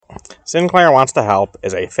Sinclair Wants to Help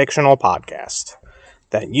is a fictional podcast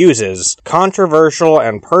that uses controversial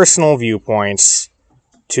and personal viewpoints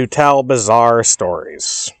to tell bizarre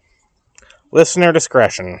stories. Listener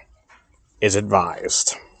discretion is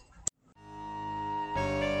advised.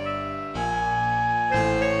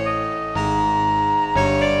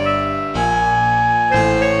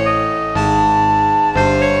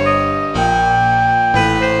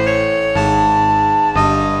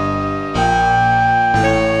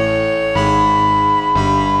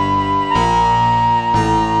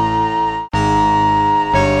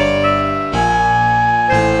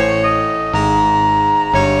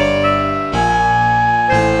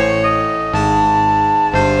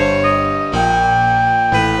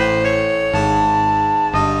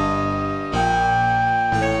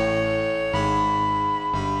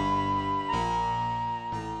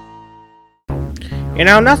 You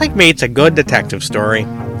know, nothing beats a good detective story.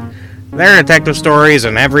 There are detective stories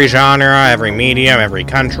in every genre, every medium, every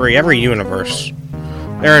country, every universe.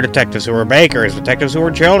 There are detectives who are bakers, detectives who are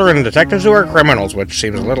children, detectives who are criminals, which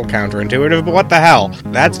seems a little counterintuitive, but what the hell?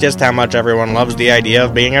 That's just how much everyone loves the idea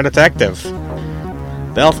of being a detective.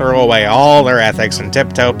 They'll throw away all their ethics and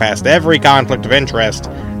tiptoe past every conflict of interest,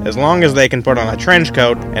 as long as they can put on a trench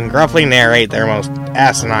coat and gruffly narrate their most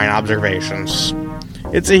asinine observations.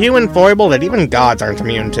 It's a human foible that even gods aren't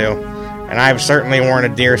immune to, and I've certainly worn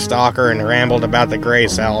a deer stalker and rambled about the gray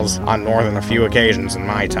cells on more than a few occasions in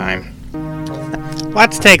my time.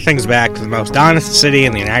 Let's take things back to the most honest city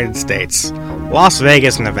in the United States, Las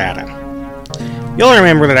Vegas, Nevada. You'll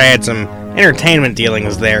remember that I had some entertainment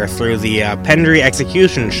dealings there through the Pendry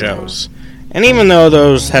execution shows, and even though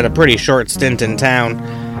those had a pretty short stint in town,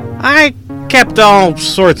 I kept all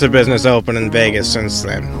sorts of business open in Vegas since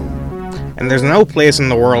then. And there's no place in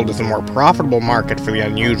the world with a more profitable market for the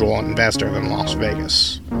unusual investor than Las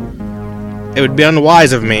Vegas. It would be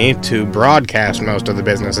unwise of me to broadcast most of the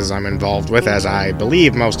businesses I'm involved with, as I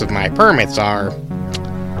believe most of my permits are,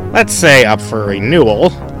 let's say, up for renewal.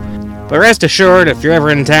 But rest assured, if you're ever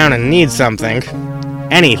in town and need something,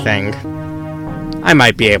 anything, I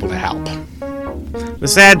might be able to help. The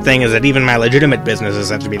sad thing is that even my legitimate businesses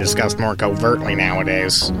have to be discussed more covertly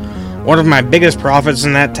nowadays. One of my biggest profits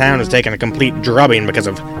in that town has taken a complete drubbing because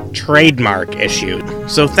of trademark issues.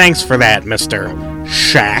 So thanks for that, Mr.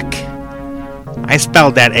 Shack. I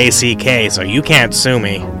spelled that A-C-K, so you can't sue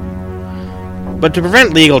me. But to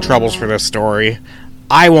prevent legal troubles for this story,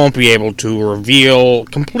 I won't be able to reveal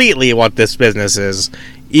completely what this business is,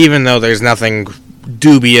 even though there's nothing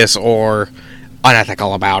dubious or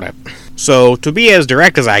unethical about it. So, to be as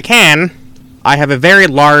direct as I can, I have a very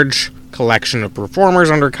large collection of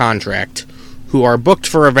performers under contract who are booked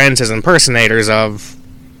for events as impersonators of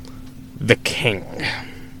the king.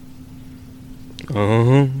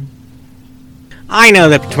 I know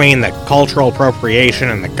that between the cultural appropriation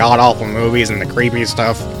and the god-awful movies and the creepy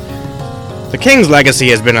stuff, the king's legacy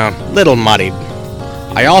has been a little muddied.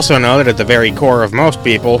 I also know that at the very core of most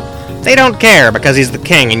people, they don't care because he's the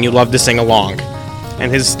king and you love to sing along,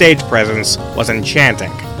 and his stage presence was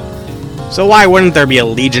enchanting. So why wouldn't there be a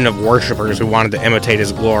legion of worshippers who wanted to imitate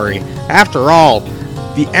his glory? After all,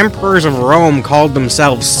 the emperors of Rome called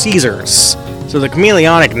themselves Caesars, so the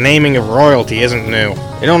chameleonic naming of royalty isn't new.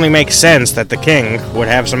 It only makes sense that the king would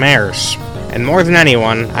have some heirs. And more than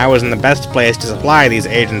anyone, I was in the best place to supply these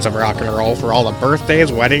agents of rock and roll for all the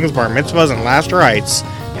birthdays, weddings, bar mitzvahs, and last rites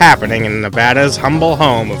happening in Nevada's humble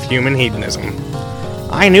home of human hedonism.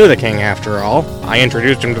 I knew the king, after all. I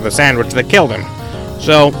introduced him to the sandwich that killed him.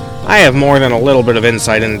 So, I have more than a little bit of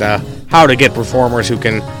insight into how to get performers who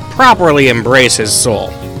can properly embrace his soul.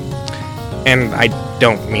 And I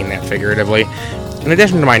don't mean that figuratively. In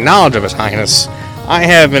addition to my knowledge of His Highness, I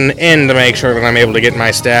have an in to make sure that I'm able to get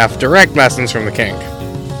my staff direct lessons from the king.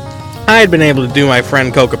 I had been able to do my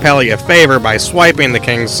friend Cocapelli a favor by swiping the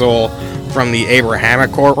king's soul from the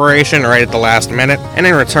Abrahamic Corporation right at the last minute, and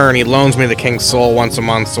in return he loans me the king's soul once a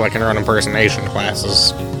month so I can run impersonation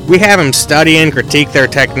classes. We have him study and critique their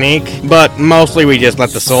technique, but mostly we just let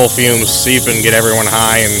the soul fumes seep and get everyone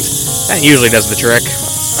high, and that usually does the trick.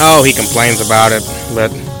 Oh, he complains about it,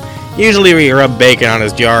 but usually we rub bacon on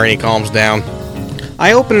his jar and he calms down.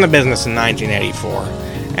 I opened the business in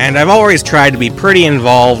 1984, and I've always tried to be pretty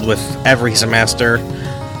involved with every semester,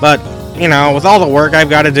 but, you know, with all the work I've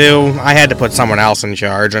got to do, I had to put someone else in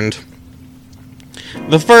charge, and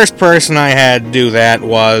the first person I had to do that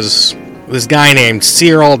was this guy named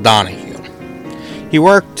Cyril Donahue. He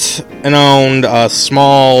worked and owned a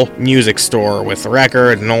small music store with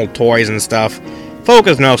records and old toys and stuff,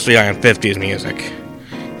 focused mostly on 50s music.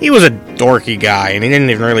 He was a dorky guy, and he didn't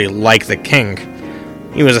even really like the king.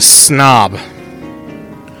 He was a snob.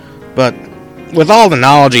 But with all the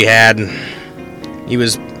knowledge he had, he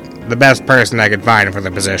was the best person I could find for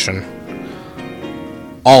the position.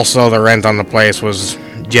 Also, the rent on the place was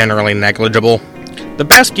generally negligible. The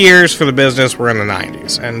best years for the business were in the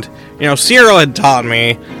 90s, and, Cyril had taught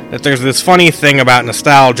me that there's this funny thing about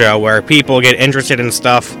nostalgia where people get interested in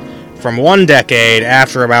stuff from one decade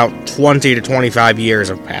after about 20 to 25 years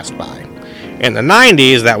have passed by. In the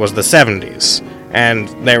 90s, that was the 70s, and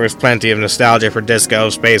there was plenty of nostalgia for disco,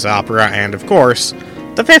 space opera, and, of course,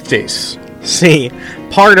 the 50s. See,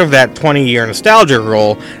 part of that 20-year nostalgia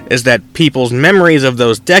rule is that people's memories of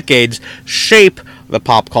those decades shape the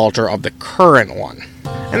pop culture of the current one.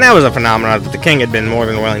 And that was a phenomenon that the king had been more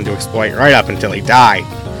than willing to exploit right up until he died.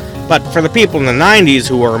 But for the people in the 90s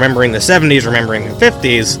who were remembering the 70s, remembering the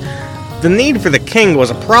 50s, the need for the king was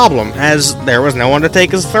a problem, as there was no one to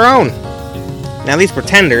take his throne. Now, these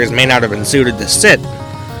pretenders may not have been suited to sit,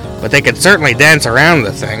 but they could certainly dance around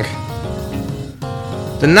the thing.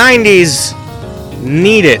 The 90s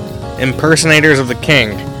needed impersonators of the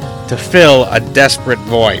king to fill a desperate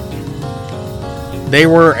void. They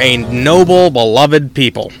were a noble, beloved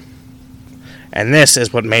people. And this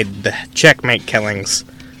is what made the Checkmate killings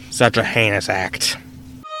such a heinous act.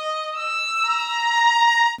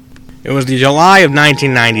 It was the July of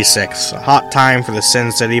 1996, a hot time for the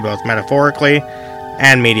Sin City both metaphorically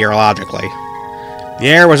and meteorologically. The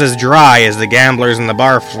air was as dry as the gamblers and the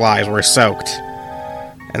barflies were soaked,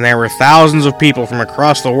 and there were thousands of people from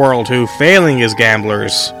across the world who, failing as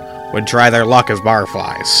gamblers, would try their luck as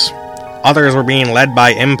barflies. Others were being led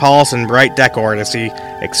by impulse and bright decor to see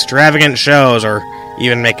extravagant shows or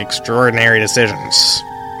even make extraordinary decisions.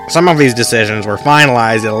 Some of these decisions were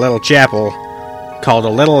finalized at a little chapel called a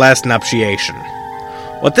Little Less Nuptiation.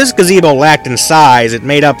 What this gazebo lacked in size, it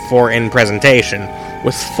made up for in presentation,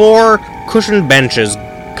 with 4 cushioned benches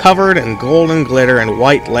covered in golden glitter and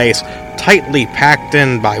white lace, tightly packed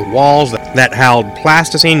in by walls that held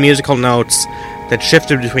plasticine musical notes that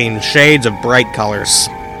shifted between shades of bright colors.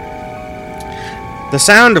 The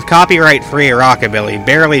sound of copyright-free rockabilly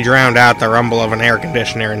barely drowned out the rumble of an air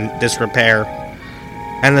conditioner in disrepair,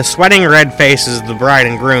 and the sweating red faces of the bride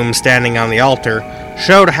and groom standing on the altar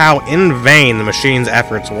showed how in vain the machine's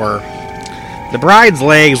efforts were. The bride's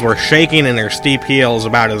legs were shaking in their steep heels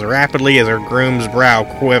about as rapidly as her groom's brow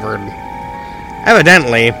quivered.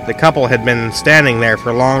 Evidently, the couple had been standing there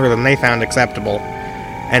for longer than they found acceptable,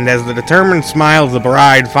 and as the determined smile of the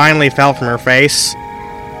bride finally fell from her face,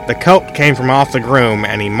 the coat came from off the groom,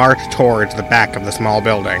 and he marched towards the back of the small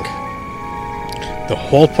building. The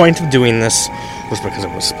whole point of doing this was because it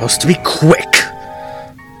was supposed to be quick.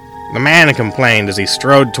 The man complained as he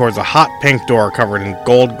strode towards a hot pink door covered in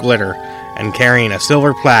gold glitter and carrying a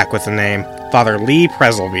silver plaque with the name Father Lee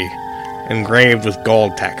Preselby engraved with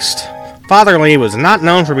gold text. Father Lee was not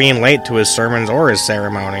known for being late to his sermons or his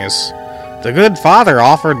ceremonies. The good father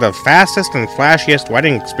offered the fastest and flashiest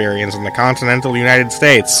wedding experience in the continental United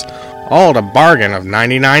States, all at a bargain of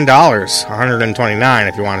 $99, $129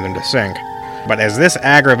 if you wanted him to sing. But as this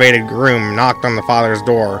aggravated groom knocked on the father's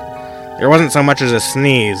door, there wasn't so much as a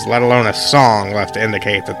sneeze, let alone a song, left to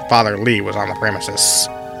indicate that Father Lee was on the premises.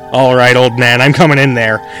 "All right, old man, I'm coming in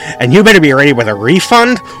there, and you better be ready with a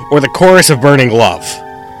refund or the chorus of Burning Love."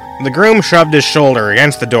 The groom shoved his shoulder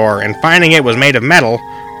against the door, and finding it was made of metal,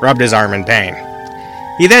 rubbed his arm in pain.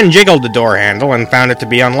 He then jiggled the door handle and found it to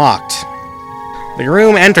be unlocked. The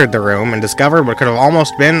groom entered the room and discovered what could have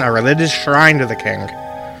almost been a religious shrine to the king,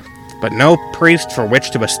 but no priest for which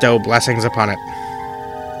to bestow blessings upon it.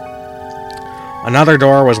 Another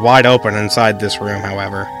door was wide open inside this room,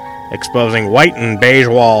 however, exposing white and beige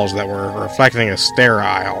walls that were reflecting a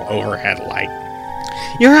sterile overhead light.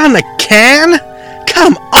 "You're on the can?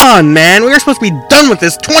 Come on, man! We were supposed to be done with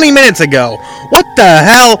this 20 minutes ago! What the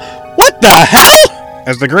hell? What the hell?"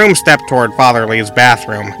 As the groom stepped toward Father Lee's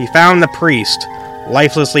bathroom, he found the priest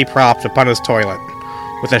lifelessly propped upon his toilet,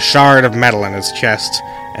 with a shard of metal in his chest,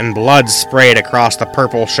 and blood sprayed across the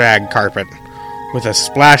purple shag carpet, with a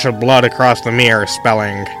splash of blood across the mirror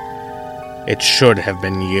spelling, "It should have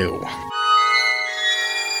been you."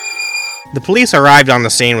 The police arrived on the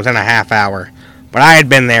scene within a half hour, but I had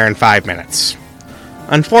been there in 5 minutes.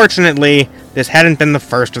 Unfortunately, this hadn't been the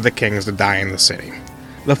first of the kings to die in the city.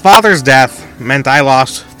 The father's death meant I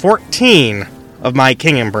lost 14 of my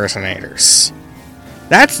king impersonators.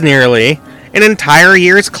 That's nearly an entire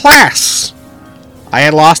year's class. I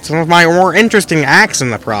had lost some of my more interesting acts in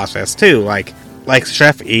the process, too, like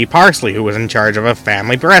Chef E. Parsley, who was in charge of a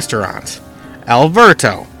family restaurant,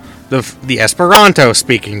 Alberto, the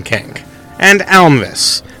Esperanto-speaking king, and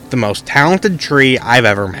Elmvis, the most talented tree I've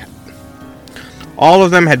ever met. All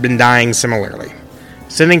of them had been dying similarly.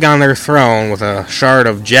 sitting on their throne with a shard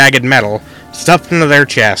of jagged metal stuffed into their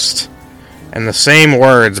chest, and the same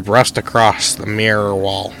words brushed across the mirror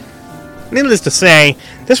wall. Needless to say,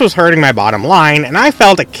 this was hurting my bottom line, and I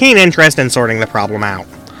felt a keen interest in sorting the problem out.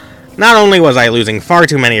 Not only was I losing far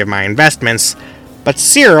too many of my investments, but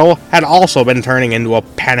Cyril had also been turning into a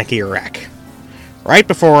panicky wreck. Right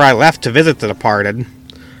before I left to visit the departed,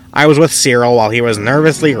 I was with Cyril while he was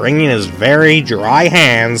nervously wringing his very dry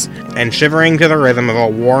hands and shivering to the rhythm of a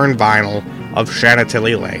worn vinyl of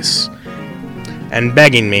Chantilly lace, and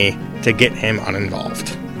begging me to get him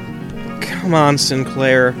uninvolved. Come on,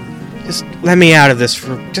 Sinclair. Just let me out of this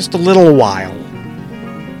for just a little while.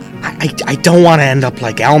 I don't want to end up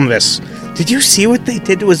like Elvis. Did you see what they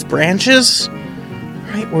did to his branches?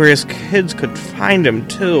 Right where his kids could find him,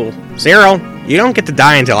 too. Cyril, you don't get to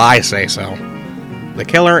die until I say so. The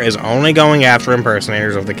killer is only going after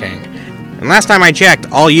impersonators of the king. And last time I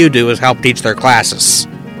checked, all you do is help teach their classes.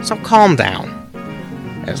 So calm down.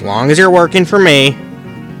 As long as you're working for me,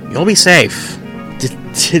 you'll be safe.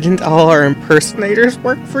 Didn't all our impersonators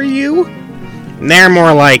work for you? They're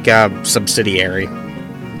more like a subsidiary.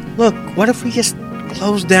 Look, what if we just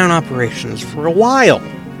closed down operations for a while?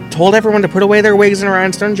 Told everyone to put away their wigs and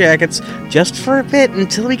rhinestone jackets just for a bit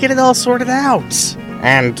until we get it all sorted out.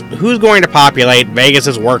 And who's going to populate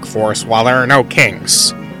Vegas's workforce while there are no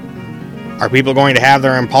kings? Are people going to have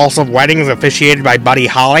their impulsive weddings officiated by Buddy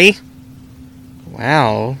Holly?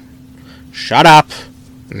 Well, shut up.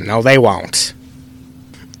 No, they won't.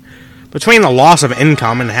 Between the loss of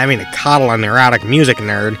income and having to coddle a neurotic music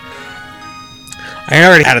nerd, I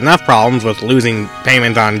already had enough problems with losing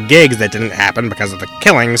payment on gigs that didn't happen because of the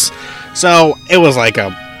killings, so it was like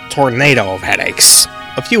a tornado of headaches.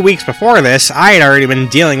 A few weeks before this, I had already been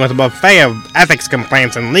dealing with a buffet of ethics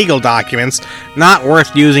complaints and legal documents not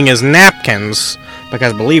worth using as napkins,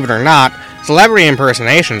 because believe it or not, celebrity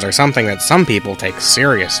impersonations are something that some people take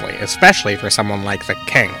seriously, especially for someone like the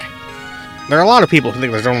king. There are a lot of people who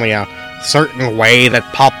think there's only a certain way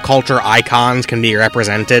that pop culture icons can be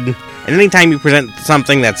represented, and anytime you present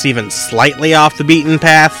something that's even slightly off the beaten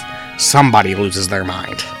path, somebody loses their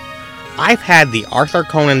mind. I've had the Arthur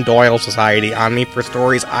Conan Doyle Society on me for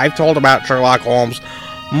stories I've told about Sherlock Holmes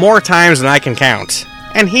more times than I can count,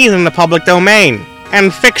 and he's in the public domain,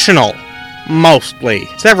 and fictional, mostly.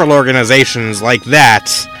 Several organizations like that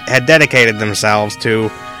had dedicated themselves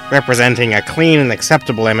to representing a clean and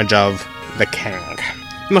acceptable image of the king.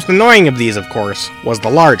 The most annoying of these, of course, was the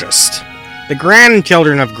largest. The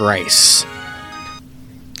Grandchildren of Grace.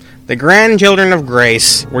 The Grandchildren of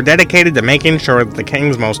Grace were dedicated to making sure that the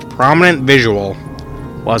king's most prominent visual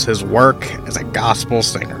was his work as a gospel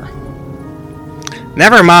singer.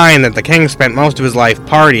 Never mind that the king spent most of his life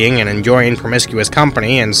partying and enjoying promiscuous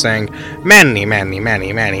company and sang many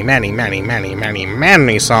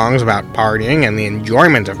songs about partying and the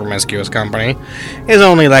enjoyment of promiscuous company. His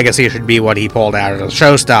only legacy should be what he pulled out as a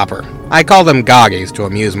showstopper. I call them goggies to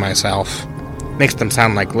amuse myself. Makes them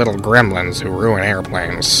sound like little gremlins who ruin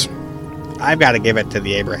airplanes. I've got to give it to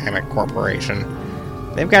the Abrahamic Corporation.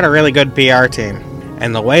 They've got a really good PR team.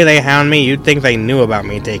 And the way they hound me, you'd think they knew about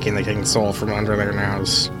me taking the king's soul from under their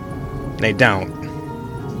nose. They don't.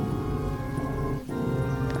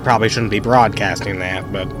 I probably shouldn't be broadcasting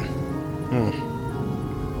that, but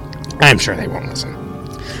I'm sure they won't listen.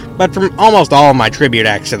 But from almost all of my tribute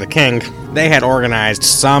acts to the king, they had organized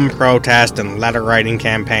some protest and letter-writing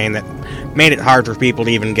campaign that made it hard for people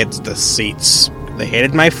to even get to the seats. They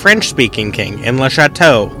hated my French-speaking king in Le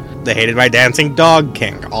Chateau. They hated my dancing dog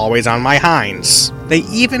king, always on my hinds. They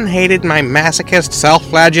even hated my masochist,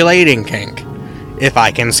 self-flagellating king, if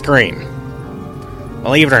I can scream.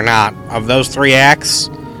 Believe it or not, of those 3 acts,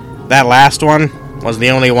 that last one was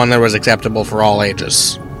the only one that was acceptable for all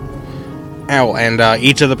ages. Oh, and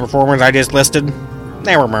each of the performers I just listed,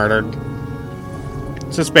 they were murdered.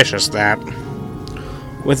 Suspicious, that.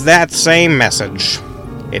 With that same message,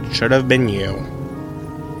 it should have been you.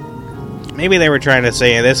 Maybe they were trying to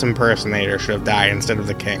say this impersonator should have died instead of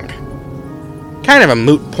the king. Kind of a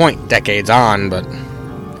moot point decades on, but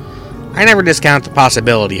I never discount the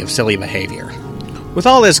possibility of silly behavior. With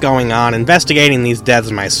all this going on, investigating these deaths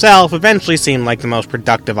myself eventually seemed like the most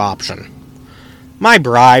productive option. My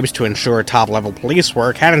bribes to ensure top-level police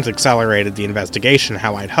work hadn't accelerated the investigation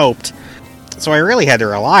how I'd hoped, so I really had to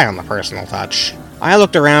rely on the personal touch. I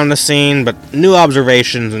looked around the scene, but new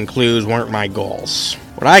observations and clues weren't my goals.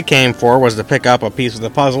 What I came for was to pick up a piece of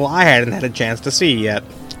the puzzle I hadn't had a chance to see yet,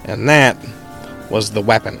 and that was the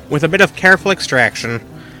weapon. With a bit of careful extraction,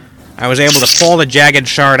 I was able to pull the jagged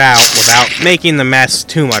shard out without making the mess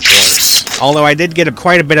too much worse. Although I did get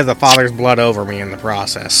quite a bit of the father's blood over me in the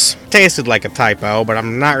process. Tasted like a typo, but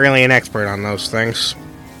I'm not really an expert on those things.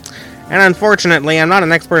 And unfortunately, I'm not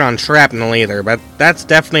an expert on shrapnel either, but that's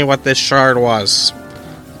definitely what this shard was.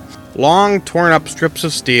 Long, torn-up strips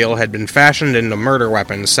of steel had been fashioned into murder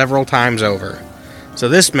weapons several times over. So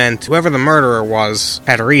this meant whoever the murderer was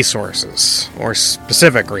had resources, or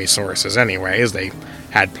specific resources anyways. They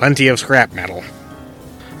had plenty of scrap metal.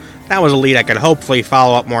 That was a lead I could hopefully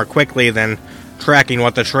follow up more quickly than tracking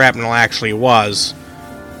what the shrapnel actually was.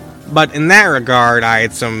 But in that regard, I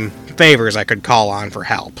had some favors I could call on for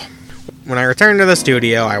help. When I returned to the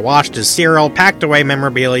studio, I watched as Cyril packed away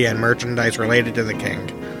memorabilia and merchandise related to the king,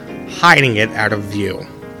 hiding it out of view.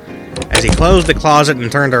 As he closed the closet and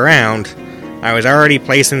turned around, I was already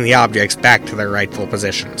placing the objects back to their rightful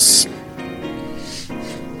positions.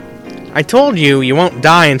 I told you won't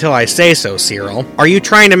die until I say so, Cyril. Are you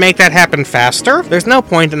trying to make that happen faster? There's no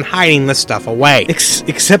point in hiding this stuff away.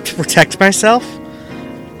 Except to protect myself?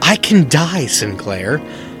 I can die, Sinclair.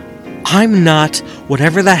 I'm not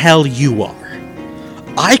whatever the hell you are.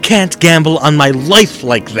 I can't gamble on my life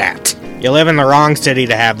like that. You live in the wrong city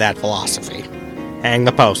to have that philosophy. Hang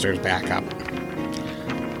the posters back up.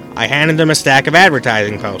 I handed him a stack of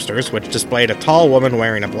advertising posters, which displayed a tall woman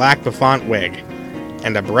wearing a black bouffant wig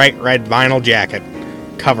and a bright red vinyl jacket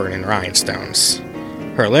covered in rhinestones.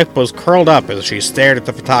 Her lip was curled up as she stared at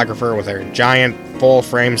the photographer with her giant,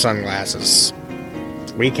 full-frame sunglasses.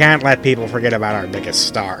 We can't let people forget about our biggest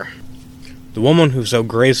star. The woman who so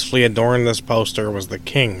gracefully adorned this poster was the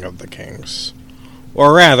king of the kings.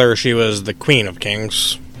 Or rather, she was the queen of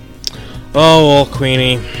kings. Oh, well,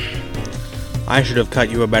 Queenie, I should have cut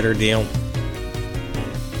you a better deal.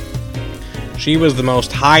 She was the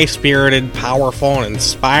most high-spirited, powerful, and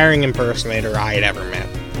inspiring impersonator I had ever met.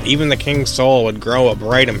 Even the king's soul would grow a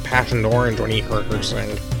bright, impassioned orange when he heard her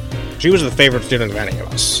sing. She was the favorite student of any of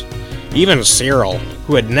us. Even Cyril,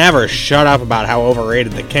 who had never shut up about how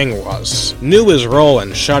overrated the king was, knew his role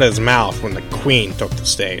and shut his mouth when the queen took the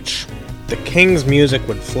stage. The king's music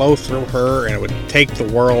would flow through her, and it would take the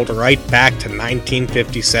world right back to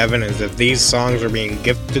 1957 as if these songs were being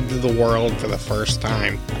gifted to the world for the first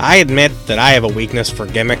time. I admit that I have a weakness for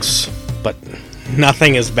gimmicks, but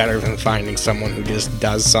nothing is better than finding someone who just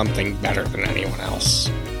does something better than anyone else.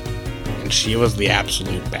 And she was the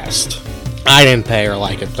absolute best. I didn't pay her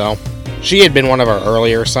like it, though. She had been one of our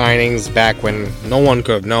earlier signings back when no one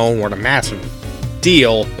could have known what a massive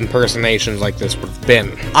deal impersonations like this would have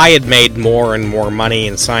been. I had made more and more money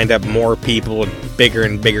and signed up more people with bigger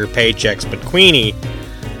and bigger paychecks, but Queenie,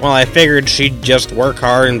 well, I figured she'd just work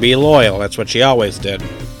hard and be loyal. That's what she always did.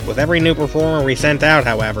 With every new performer we sent out,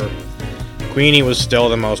 however, Queenie was still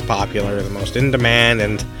the most popular, the most in demand,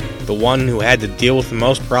 and the one who had to deal with the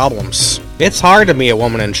most problems. It's hard to be a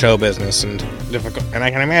woman in show business, and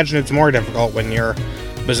I can imagine it's more difficult when your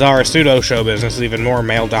bizarre pseudo-show business is even more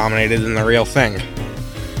male-dominated than the real thing.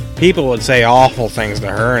 People would say awful things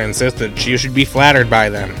to her and insist that you should be flattered by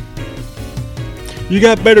them. You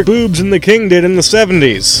got better boobs than the king did in the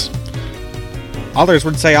 70s. Others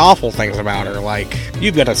would say awful things about her, like,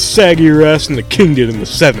 you've got a saggier ass than the king did in the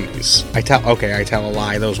 70s. I tell a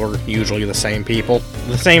lie, those were usually the same people.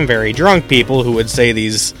 The same very drunk people who would say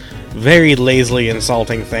these very lazily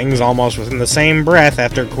insulting things almost within the same breath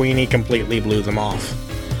after Queenie completely blew them off.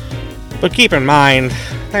 But keep in mind,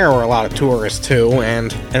 there were a lot of tourists too,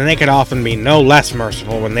 and they could often be no less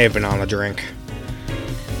merciful when they've been on a drink.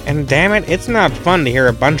 And damn it, it's not fun to hear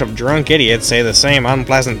a bunch of drunk idiots say the same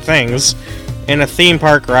unpleasant things in a theme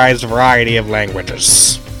park ride's variety of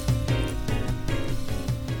languages.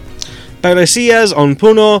 Parecias un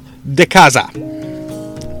puno de casa.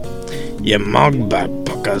 Je mogba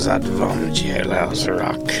pokazat wam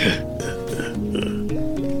dzielazrak.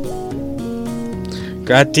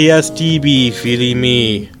 Gratias tibi, fili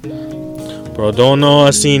mi, prodono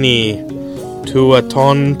asini, tua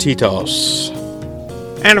ton titos.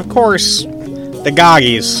 And of course, the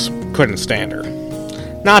Goggies couldn't stand her.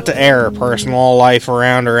 Not to air her personal life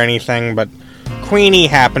around or anything, but Queenie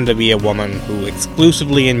happened to be a woman who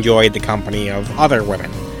exclusively enjoyed the company of other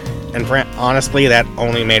women. And honestly, that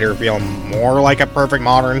only made her feel more like a perfect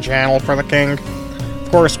modern channel for the king.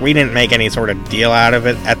 Of course, we didn't make any sort of deal out of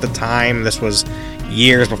it at the time. This was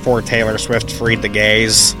years before Taylor Swift freed the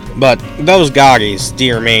gays. But those Goggies,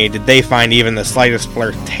 dear me, did they find even the slightest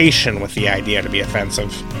flirtation with the idea to be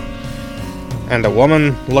offensive. And a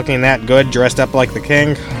woman looking that good, dressed up like the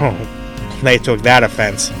king, oh, they took that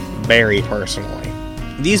offense very personally.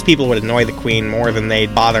 These people would annoy the queen more than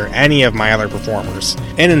they'd bother any of my other performers,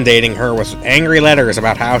 inundating her with angry letters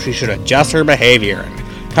about how she should adjust her behavior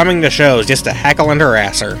and coming to shows just to heckle and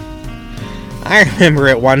harass her. I remember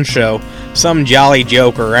at one show, some jolly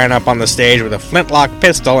joker ran up on the stage with a flintlock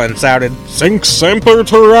pistol and shouted, "Sink Semper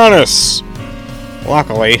Tyrannis!"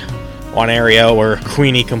 Luckily, one area where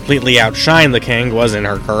Queenie completely outshined the king was in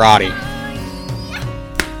her karate.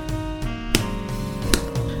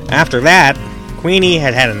 After that, Queenie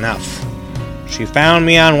had had enough. She found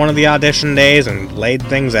me on one of the audition days and laid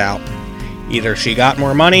things out. Either she got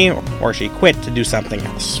more money, or she quit to do something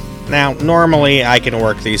else. Now, normally I can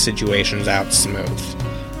work these situations out smooth.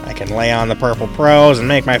 I can lay on the purple prose and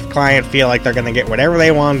make my client feel like they're going to get whatever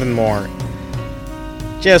they want and more.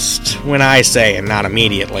 Just when I say and not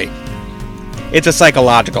immediately. It's a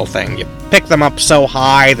psychological thing. You pick them up so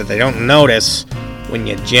high that they don't notice when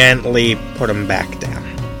you gently put them back down.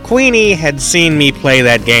 Queenie had seen me play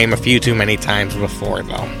that game a few too many times before,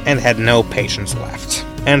 though, and had no patience left.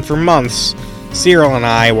 And for months, Cyril and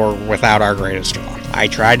I were without our greatest draw. I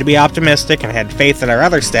tried to be optimistic and had faith that our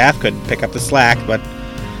other staff could pick up the slack, but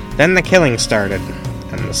then the killing started,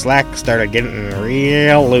 and the slack started getting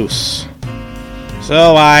real loose.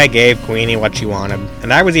 So I gave Queenie what she wanted,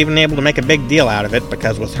 and I was even able to make a big deal out of it,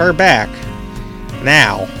 because with her back,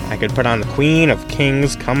 now I could put on the Queen of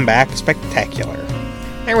Kings Comeback Spectacular.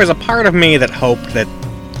 There was a part of me that hoped that,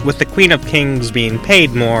 with the Queen of Kings being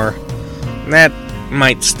paid more, that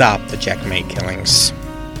might stop the Checkmate killings.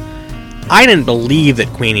 I didn't believe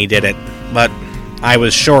that Queenie did it, but I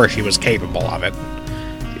was sure she was capable of it.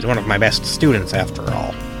 She's one of my best students, after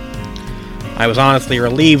all. I was honestly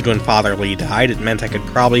relieved when Father Lee died. It meant I could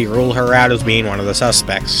probably rule her out as being one of the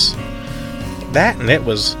suspects. That and it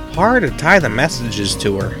was hard to tie the messages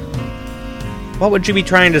to her. What would you be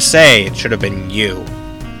trying to say? It should have been you.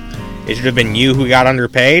 It should have been you who got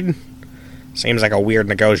underpaid? Seems like a weird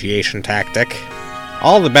negotiation tactic.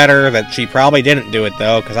 All the better that she probably didn't do it,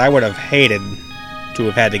 though, because I would have hated to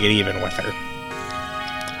have had to get even with her.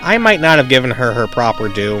 I might not have given her her proper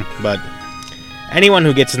due, but anyone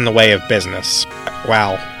who gets in the way of business,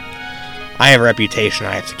 well, I have a reputation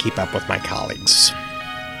I have to keep up with my colleagues.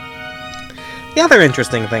 The other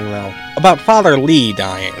interesting thing, though, about Father Lee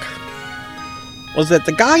dying, was that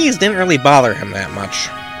the guys didn't really bother him that much.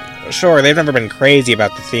 Sure, they've never been crazy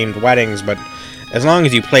about the themed weddings, but as long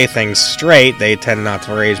as you play things straight, they tend not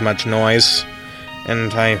to raise much noise.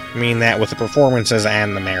 And I mean that with the performances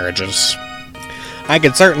and the marriages. I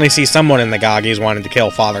could certainly see someone in the Goggies wanting to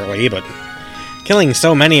kill Father Lee, but killing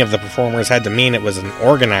so many of the performers had to mean it was an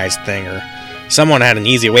organized thing, or someone had an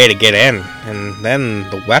easy way to get in. And then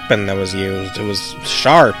the weapon that was used, it was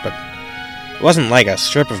sharp, but it wasn't like a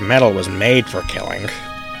strip of metal was made for killing.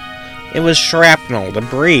 It was shrapnel,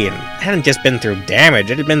 debris, and it hadn't just been through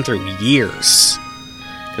damage, it had been through years.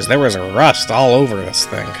 Because there was a rust all over this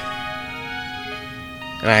thing.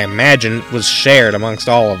 And I imagine it was shared amongst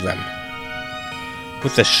all of them.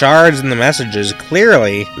 With the shards and the messages,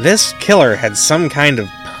 clearly, this killer had some kind of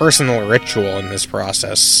personal ritual in this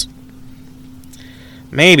process.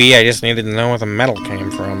 Maybe I just needed to know where the metal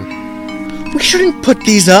came from. "We shouldn't put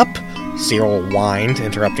these up," Cyril whined,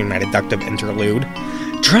 interrupting my deductive interlude.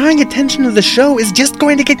 "Drawing attention to the show is just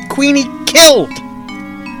going to get Queenie killed!"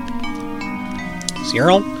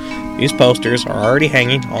 "Cyril, these posters are already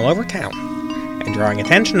hanging all over town, and drawing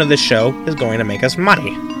attention to this show is going to make us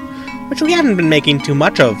money, which we haven't been making too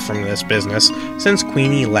much of from this business since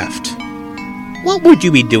Queenie left. What would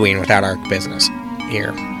you be doing without our business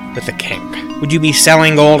here with the king? Would you be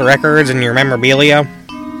selling old records and your memorabilia?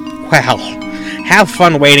 Well, have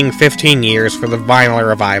fun waiting 15 years for the vinyl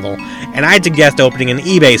revival, and I'd suggest opening an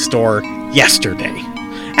eBay store yesterday.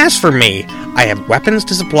 As for me, I have weapons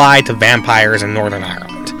to supply to vampires in Northern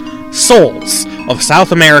Ireland, souls of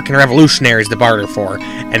South American revolutionaries to barter for,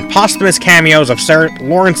 and posthumous cameos of Sir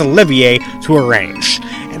Laurence Olivier to arrange.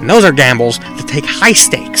 And those are gambles that take high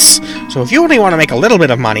stakes. So if you only want to make a little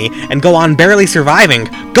bit of money and go on barely surviving,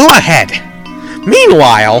 go ahead.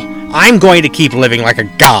 Meanwhile, I'm going to keep living like a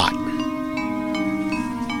god."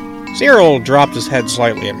 Cyril dropped his head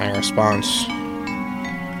slightly at my response.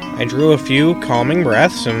 I drew a few calming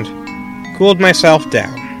breaths and cooled myself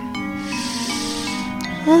down.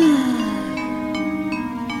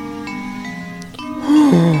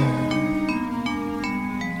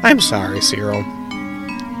 I'm sorry, Cyril.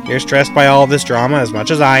 You're stressed by all this drama as much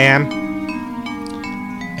as I am,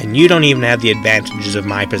 and you don't even have the advantages of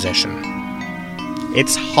my position.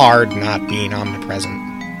 It's hard not being omnipresent.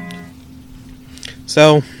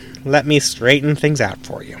 So, let me straighten things out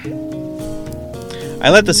for you. I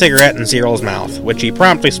lit the cigarette in Cyril's mouth, which he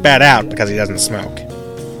promptly spat out because he doesn't smoke.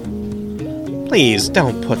 Please,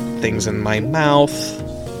 don't put things in my mouth.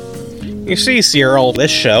 You see, Cyril, this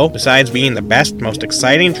show, besides being the best, most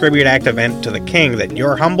exciting tribute act event to the king that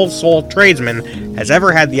your humble soul tradesman has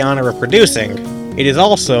ever had the honor of producing, it is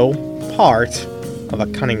also part of a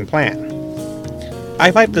cunning plan.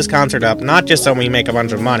 I piped this concert up not just so we make a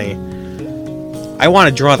bunch of money. I want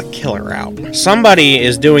to draw the killer out. Somebody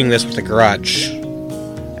is doing this with a grudge.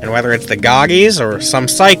 And whether it's the Goggies, or some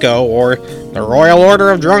psycho, or the Royal Order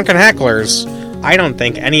of Drunken Hecklers, I don't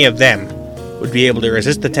think any of them would be able to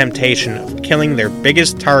resist the temptation of killing their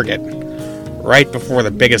biggest target right before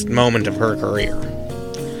the biggest moment of her career.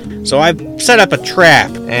 So I've set up a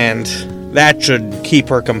trap, and that should keep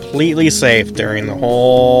her completely safe during the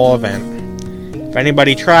whole event. If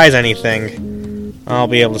anybody tries anything, I'll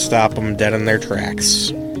be able to stop them dead in their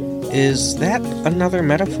tracks. Is that another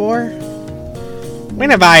metaphor?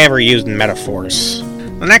 When have I ever used metaphors?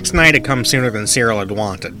 The next night had come sooner than Cyril had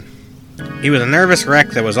wanted. He was a nervous wreck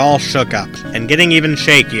that was all shook up, and getting even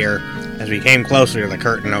shakier as we came closer to the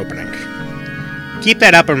curtain opening. Keep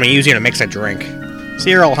that up when we use you to mix a drink.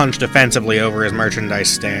 Cyril hunched defensively over his merchandise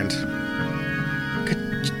stand.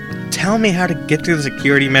 Could you tell me how to get through the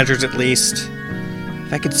security measures at least?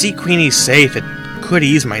 If I could see Queenie safe, it could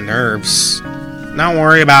ease my nerves. Don't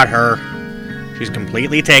worry about her. She's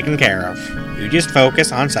completely taken care of. You just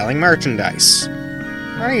focus on selling merchandise.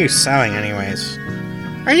 What are you selling anyways?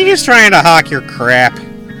 Are you just trying to hawk your crap?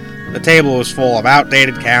 The table was full of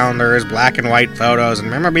outdated calendars, black and white photos,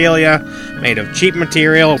 and memorabilia made of cheap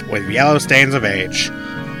material with yellow stains of age,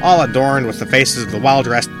 all adorned with the faces of the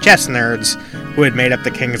well-dressed chess nerds who had made up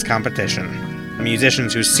the king's competition, the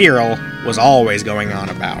musicians who Cyril was always going on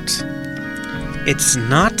about. It's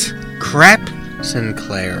not crap,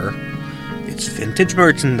 Sinclair. It's vintage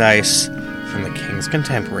merchandise from the king's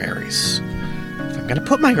contemporaries. If I'm going to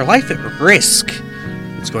put my life at risk,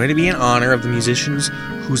 it's going to be in honor of the musicians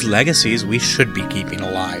whose legacies we should be keeping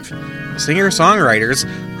alive. Singer-songwriters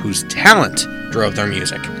whose talent drove their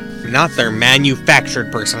music, not their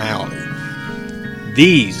manufactured personality.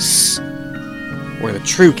 These were the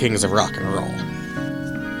true kings of rock and roll.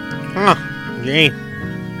 Huh, gee.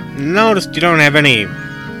 Noticed you don't have any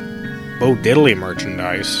Bo Diddley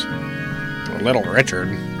merchandise. Or Little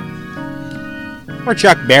Richard. Or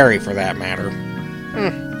Chuck Berry, for that matter.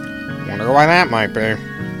 Wonder why that might be.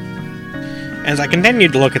 As I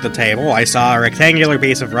continued to look at the table, I saw a rectangular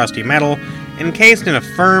piece of rusty metal encased in a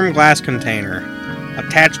firm glass container,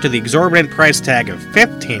 attached to the exorbitant price tag of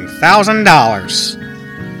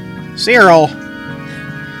 $15,000. Cyril,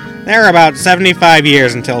 there are about 75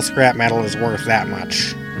 years until scrap metal is worth that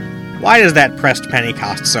much. Why does that pressed penny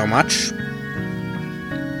cost so much?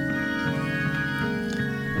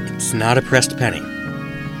 It's not a pressed penny.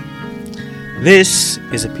 This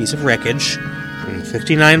is a piece of wreckage from the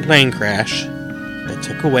 '59 plane crash that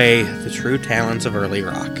took away the true talents of early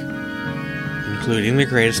rock, including the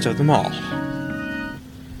greatest of them all,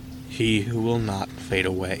 he who will not fade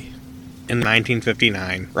away. In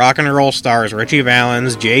 1959, rock and roll stars Ritchie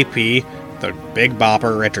Valens, J.P., the Big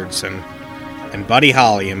Bopper Richardson, and Buddy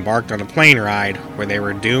Holly embarked on a plane ride where they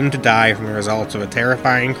were doomed to die from the results of a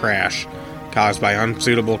terrifying crash caused by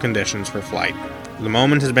unsuitable conditions for flight. The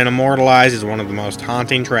moment has been immortalized as one of the most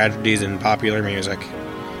haunting tragedies in popular music,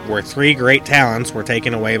 where three great talents were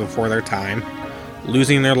taken away before their time,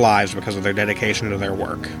 losing their lives because of their dedication to their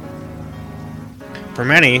work. For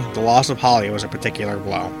many, the loss of Holly was a particular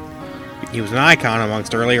blow. He was an icon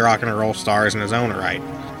amongst early rock and roll stars in his own right,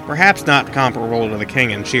 perhaps not comparable to the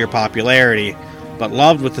king in sheer popularity, but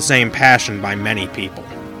loved with the same passion by many people.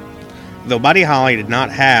 Though Buddy Holly did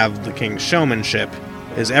not have the king's showmanship,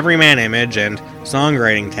 his everyman image and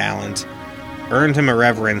songwriting talent earned him a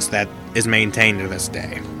reverence that is maintained to this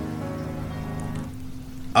day.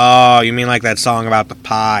 Oh, you mean like that song about the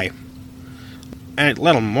pie? And a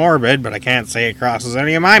little morbid, but I can't say it crosses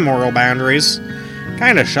any of my moral boundaries.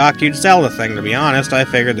 Kinda shocked you'd sell the thing, to be honest. I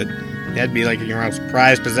figured that that'd be like your most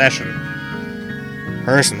prized possession.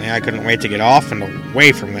 Personally, I couldn't wait to get off and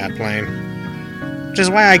away from that plane. Which is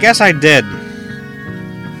why I guess I did.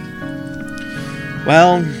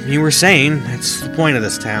 Well, you were saying, that's the point of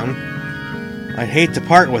this town. I'd hate to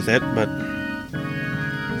part with it, but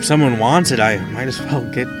if someone wants it, I might as well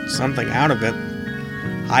get something out of it.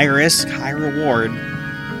 High risk, high reward.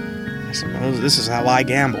 I suppose this is how I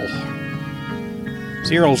gamble.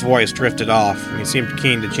 Cyril's voice drifted off, and he seemed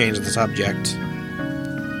keen to change the subject.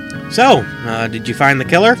 So, did you find the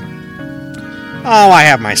killer? Oh, I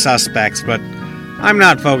have my suspects, but I'm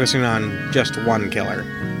not focusing on just one killer.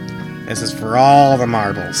 This is for all the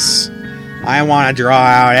marbles. I want to draw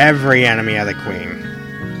out every enemy of the Queen.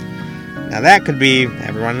 Now that could be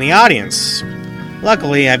everyone in the audience.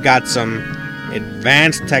 Luckily, I've got some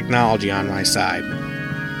advanced technology on my side.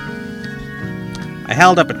 I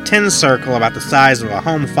held up a tin circle about the size of a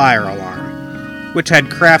home fire alarm, which had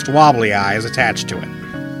craft wobbly eyes attached to it.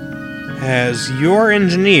 Has your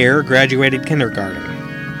engineer graduated kindergarten?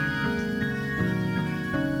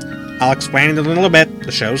 I'll explain it in a little bit.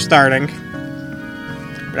 The show's starting.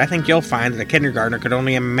 But I think you'll find that a kindergartner could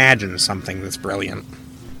only imagine something this brilliant.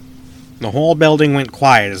 The whole building went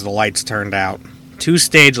quiet as the lights turned out. 2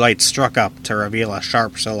 stage lights struck up to reveal a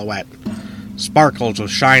sharp silhouette. Sparkles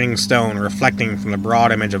of shining stone reflecting from the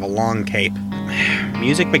broad image of a long cape.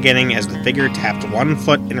 Music beginning as the figure tapped 1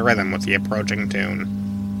 foot in rhythm with the approaching tune.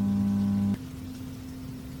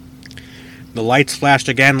 The lights flashed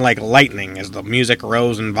again like lightning as the music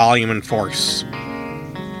rose in volume and force.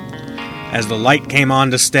 As the light came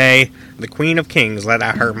on to stay, the Queen of Kings let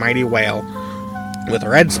out her mighty wail, with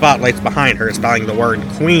red spotlights behind her spelling the word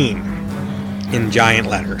Queen in giant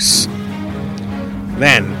letters.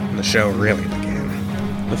 Then, the show really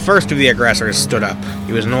began. The first of the aggressors stood up.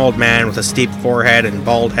 He was an old man with a steep forehead and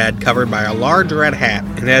bald head covered by a large red hat,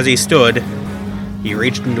 and as he stood, he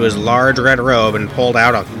reached into his large red robe and pulled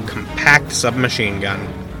out a compact submachine gun.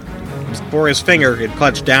 Before his finger could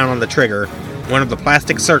clutch down on the trigger, one of the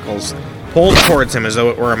plastic circles pulled towards him as though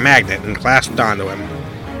it were a magnet and clasped onto him.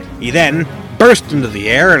 He then burst into the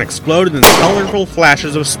air and exploded in colorful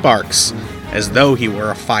flashes of sparks, as though he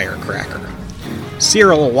were a firecracker.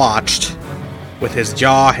 Cyril watched, with his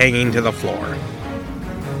jaw hanging to the floor.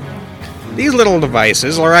 These little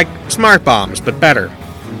devices are like smart bombs, but better.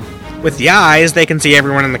 With the eyes, they can see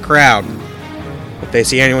everyone in the crowd. If they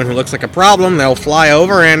see anyone who looks like a problem, they'll fly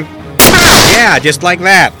over and... yeah, just like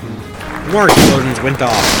that! More explosions went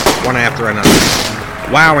off, one after another,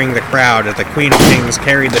 wowing the crowd as the Queen of Kings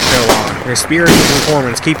carried the show on, her spirited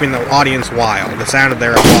performance keeping the audience wild, the sound of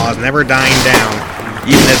their applause never dying down,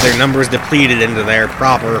 even as their numbers depleted into their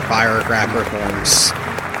proper firecracker forms.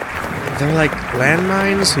 They're like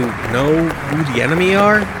landmines who know who the enemy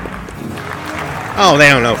are? Oh, they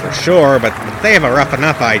don't know for sure, but they have a rough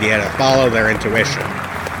enough idea to follow their intuition.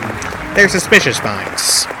 They're suspicious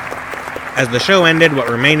minds. As the show ended, what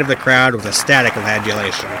remained of the crowd was a static of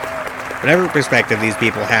adulation. Whatever perspective these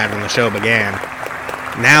people had when the show began,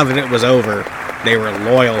 now that it was over, they were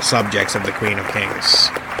loyal subjects of the Queen of Kings.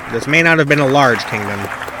 This may not have been a large kingdom,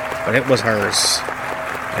 but it was hers.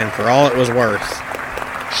 And for all it was worth,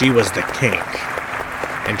 she was the king,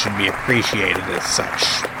 and should be appreciated as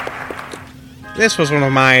such. This was one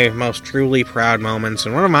of my most truly proud moments,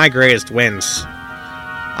 and one of my greatest wins.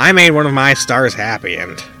 I made one of my stars happy,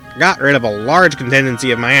 and got rid of a large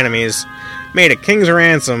contingency of my enemies, made a king's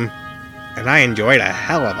ransom, and I enjoyed a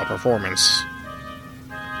hell of a performance.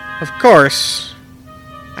 Of course,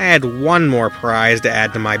 I had one more prize to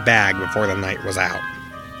add to my bag before the night was out.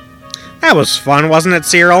 That was fun, wasn't it,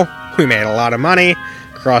 Cyril? We made a lot of money,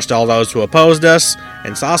 crushed all those who opposed us,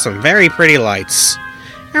 and saw some very pretty lights.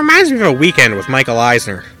 It reminds me of a weekend with Michael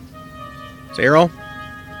Eisner. Cyril?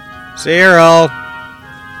 Cyril!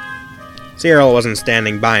 Cyril wasn't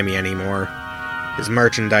standing by me anymore, his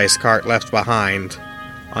merchandise cart left behind,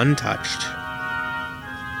 untouched.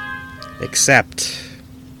 Except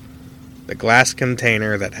the glass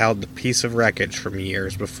container that held the piece of wreckage from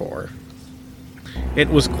years before. It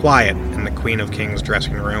was quiet in the Queen of Kings'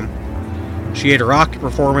 dressing room. She had rocked a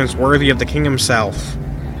performance worthy of the king himself,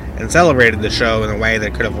 and celebrated the show in a way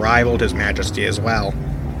that could have rivaled his majesty as well.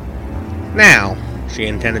 Now, she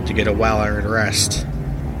intended to get a well-earned rest.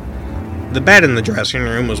 The bed in the dressing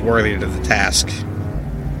room was worthy of the task.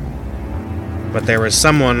 But there was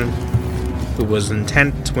someone who was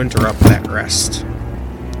intent to interrupt that rest.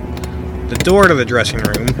 The door to the dressing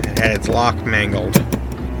room had its lock mangled,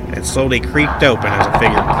 and it slowly creaked open as a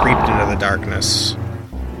figure creeped into the darkness.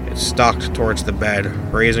 It stalked towards the bed,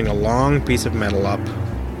 raising a long piece of metal up.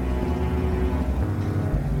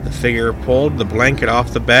 The figure pulled the blanket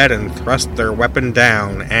off the bed and thrust their weapon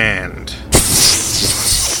down, and...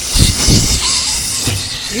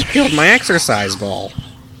 you killed my exercise ball.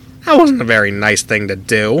 That wasn't a very nice thing to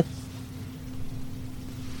do.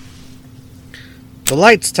 The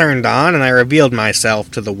lights turned on, and I revealed myself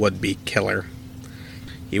to the would-be killer.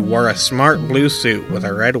 He wore a smart blue suit with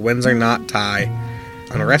a red Windsor knot tie,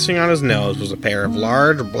 and resting on his nose was a pair of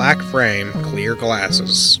large, black-frame, clear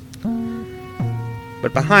glasses.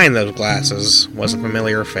 But behind those glasses was a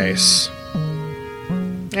familiar face.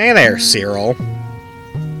 Hey there, Cyril.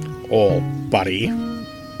 Old buddy.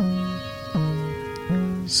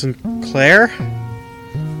 Sinclair?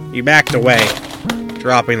 He backed away,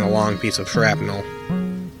 dropping the long piece of shrapnel.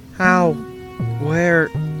 How? Where?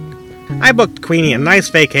 I booked Queenie a nice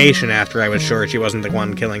vacation after I was sure she wasn't the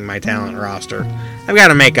one killing my talent roster. I've got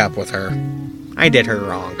to make up with her. I did her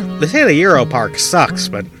wrong. They say the Euro Park sucks,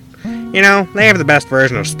 but, you know, they have the best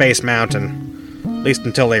version of Space Mountain. At least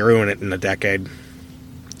until they ruin it in a decade.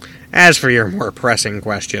 As for your more pressing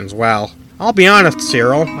questions, well, I'll be honest,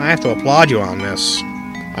 Cyril, I have to applaud you on this.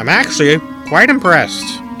 I'm actually quite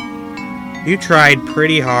impressed. You tried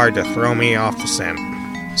pretty hard to throw me off the scent.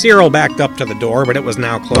 Cyril backed up to the door, but it was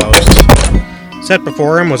now closed. Set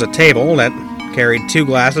before him was a table that carried 2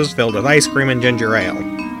 glasses filled with ice cream and ginger ale.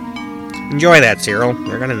 Enjoy that, Cyril.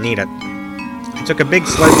 You're gonna need it. I took a big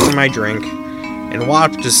slurp from my drink and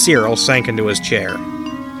watched as Cyril sank into his chair.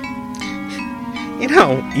 You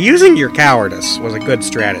know, using your cowardice was a good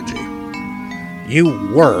strategy.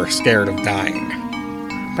 You were scared of dying.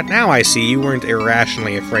 But now I see you weren't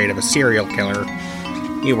irrationally afraid of a serial killer.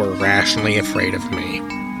 You were rationally afraid of me.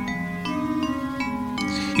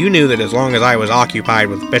 You knew that as long as I was occupied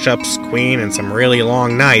with bishops, queen, and some really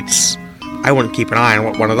long nights, I wouldn't keep an eye on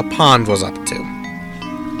what one of the pawns was up to.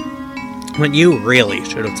 When you really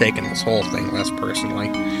should have taken this whole thing less personally,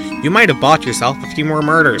 you might have bought yourself a few more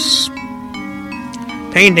murders.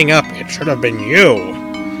 Painting up, it should have been you.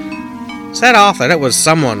 Set off that it was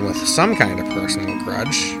someone with some kind of personal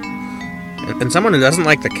grudge. And someone who doesn't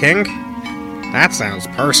like the king? That sounds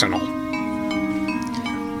personal.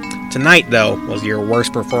 Tonight, though, was your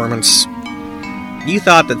worst performance. You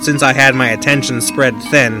thought that since I had my attention spread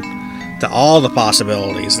thin to all the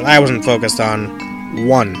possibilities, that I wasn't focused on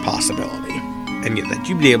one possibility. And yet that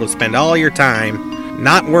you'd be able to spend all your time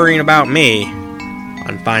not worrying about me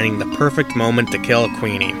on finding the perfect moment to kill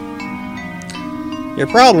Queenie. Your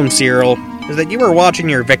problem, Cyril, is that you were watching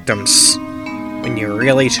your victims when you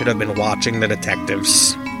really should have been watching the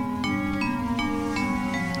detectives.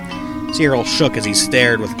 Cyril shook as he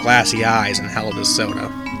stared with glassy eyes and held his soda.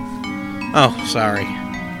 Oh, sorry.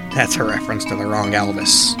 That's a reference to the wrong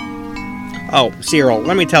Elvis. Oh, Cyril,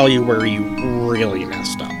 let me tell you where you really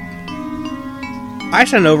messed up. I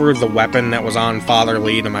sent over the weapon that was on Father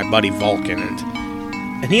Lee to my buddy Vulcan,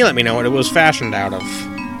 and he let me know what it was fashioned out of.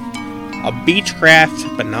 A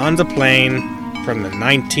Beechcraft Bonanza plane from the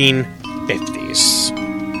 1950s.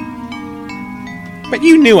 But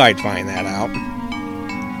you knew I'd find that out.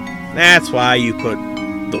 That's why you put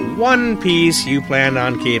the one piece you planned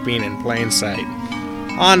on keeping in plain sight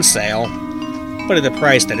on sale, but at a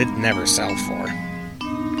price that it'd never sell for.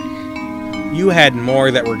 You had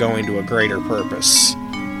more that were going to a greater purpose,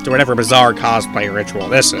 to whatever bizarre cosplay ritual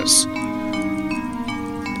this is.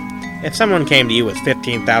 If someone came to you with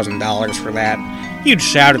 $15,000 for that, you'd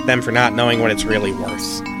shout at them for not knowing what it's really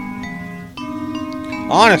worth.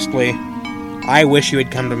 Honestly, I wish you had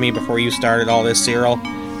come to me before you started all this, Cyril.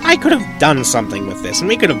 I could have done something with this, and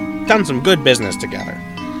we could have done some good business together.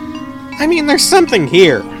 I mean, there's something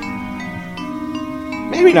here.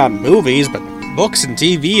 Maybe not movies, but books and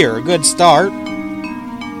TV are a good start.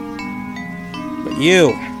 But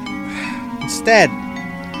you, instead,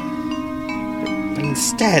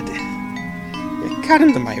 you cut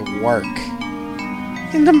into my work.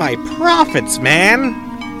 Into my profits, man.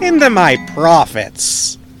 Into my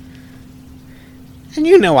profits. And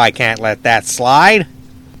you know I can't let that slide.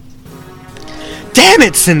 Damn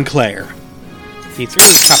it, Sinclair! He threw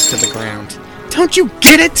his cup to the ground. Don't you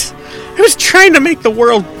get it? I was trying to make the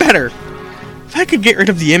world better. If I could get rid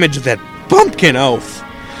of the image of that bumpkin oaf,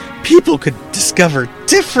 people could discover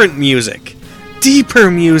different music,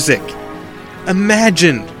 deeper music.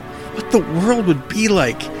 Imagine what the world would be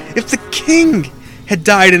like if the king had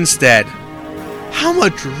died instead. How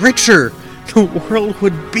much richer the world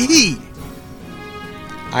would be.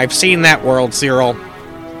 I've seen that world, Cyril.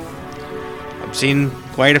 I've seen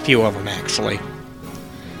quite a few of them, actually.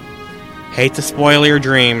 Hate to spoil your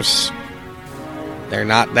dreams. They're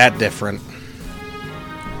not that different.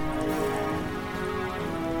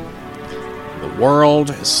 The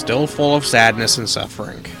world is still full of sadness and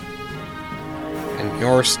suffering. And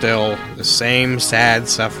you're still the same sad,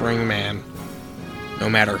 suffering man, no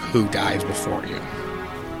matter who dies before you.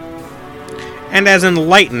 And as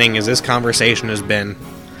enlightening as this conversation has been,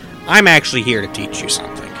 I'm actually here to teach you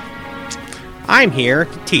something. I'm here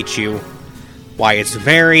to teach you why it's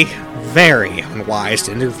very, very unwise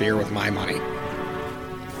to interfere with my money.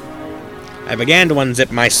 I began to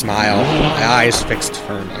unzip my smile, my eyes fixed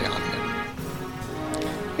firmly on him.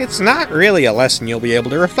 It's not really a lesson you'll be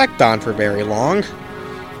able to reflect on for very long,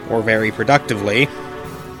 or very productively,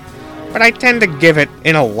 but I tend to give it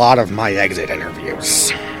in a lot of my exit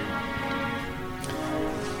interviews.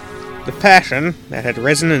 The passion that had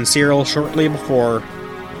risen in Cyril shortly before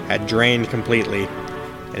had drained completely,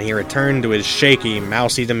 and he returned to his shaky,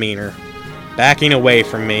 mousy demeanor, backing away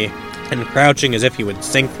from me and crouching as if he would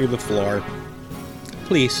sink through the floor.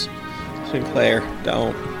 Please, Sinclair,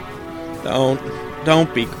 don't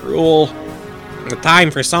be cruel. The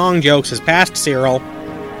time for song jokes has passed, Cyril.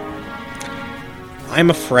 I'm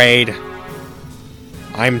afraid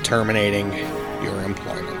I'm terminating your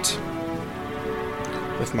employment.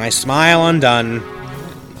 With my smile undone,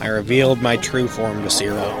 I revealed my true form to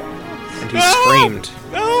Cyril, and he screamed.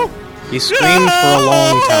 He screamed for a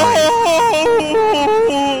long time.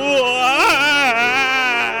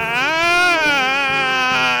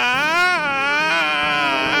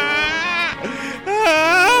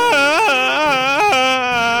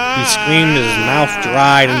 He screamed as his mouth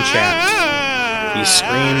dried and chapped. He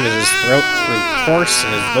screamed as his throat grew hoarse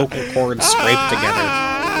and his vocal cords scraped together.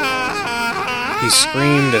 He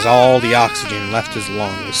screamed as all the oxygen left his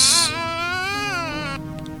lungs.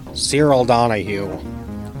 Cyril Donahue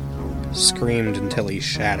screamed until he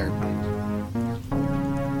shattered.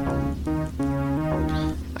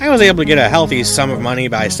 I was able to get a healthy sum of money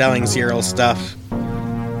by selling Cyril's stuff,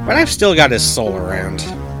 but I've still got his soul around.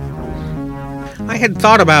 I had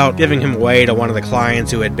thought about giving him away to one of the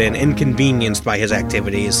clients who had been inconvenienced by his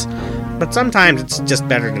activities, but sometimes it's just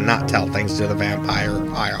better to not tell things to the vampire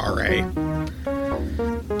IRA.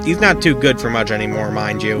 He's not too good for much anymore,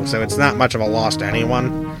 mind you, so it's not much of a loss to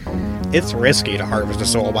anyone. It's risky to harvest a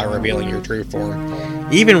soul by revealing your true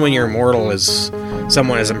form, even when your mortal is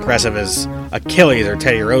someone as impressive as Achilles or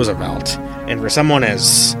Teddy Roosevelt, and for someone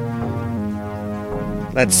as,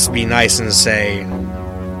 let's be nice and say,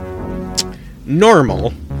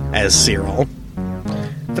 normal as Cyril.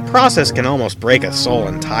 The process can almost break a soul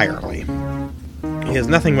entirely. He has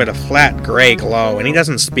nothing but a flat gray glow, and he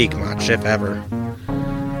doesn't speak much, if ever.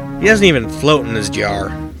 He doesn't even float in his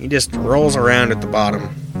jar. He just rolls around at the bottom.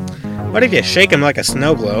 But if you shake him like a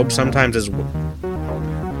snow globe, sometimes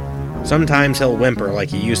he'll whimper like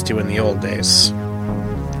he used to in the old days.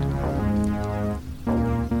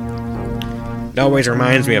 It always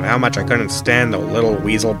reminds me of how much I couldn't stand the little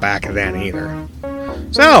weasel back then either.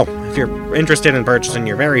 So, if you're interested in purchasing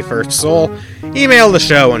your very first soul, email the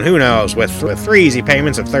show, and who knows, with 3 easy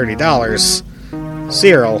payments of $30,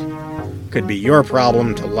 Cyril could be your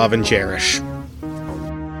problem to love and cherish.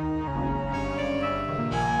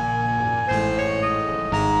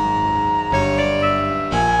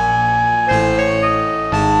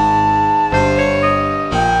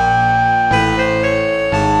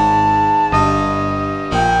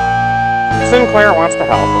 Sinclair Wants to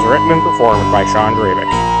Help was written and performed by Sean Drevick.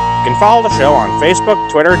 You can follow the show on Facebook,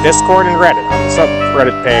 Twitter, Discord, and Reddit on the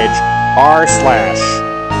subreddit page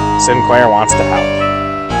r/Sinclair Wants to Help.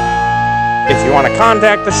 If you want to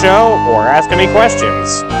contact the show or ask any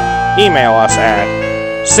questions, email us at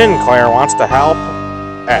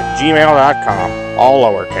sinclairwantstohelp@gmail.com, all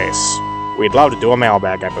lowercase. We'd love to do a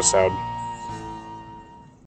mailbag episode.